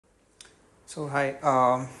So hi,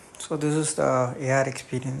 so this is the AR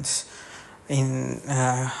experience in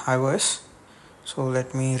iOS. So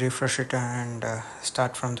let me refresh it and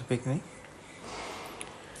start from the beginning.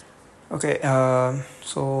 Okay,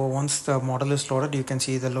 so once the model is loaded, you can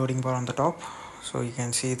see the loading bar on the top. So you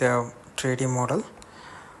can see the 3D model.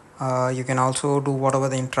 You can also do whatever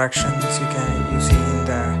the interactions you see in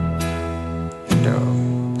the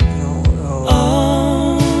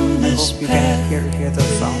I hope you can hear the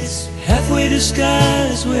sounds. Halfway to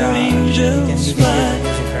skies where angels fly.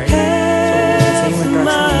 Right? So the same interaction in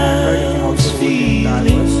Android, you can also do it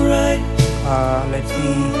in iOS. Let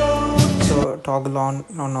me toggle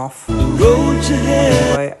on off The road to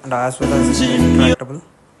hell and as well as interactable.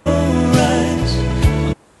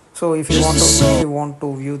 So if you want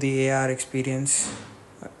to view the AR experience,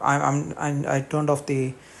 I turned off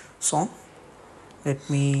the song. Let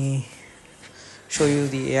me show you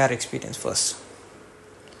the AR experience first.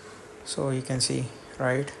 So you can see,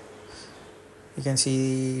 right? You can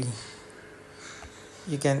see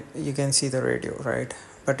the radio, right?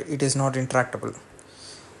 But it is not interactable.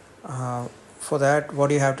 For that,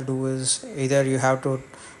 what you have to do is either you have to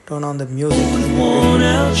turn on the music and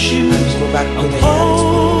go back to the AR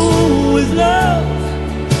experience. with love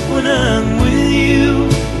when I'm with you.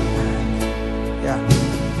 Yeah,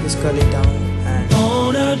 just curl it down and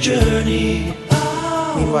on our journey.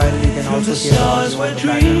 Meanwhile, you can also hear the audio where on the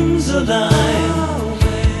dreams align.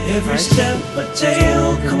 Every step a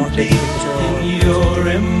tale complete in your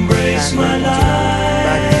embrace. My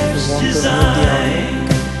life's design.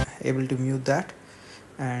 Able to mute that,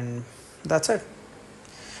 and that's it.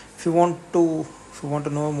 If you want to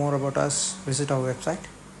know more about us, visit our website.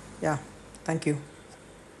 Yeah, thank you.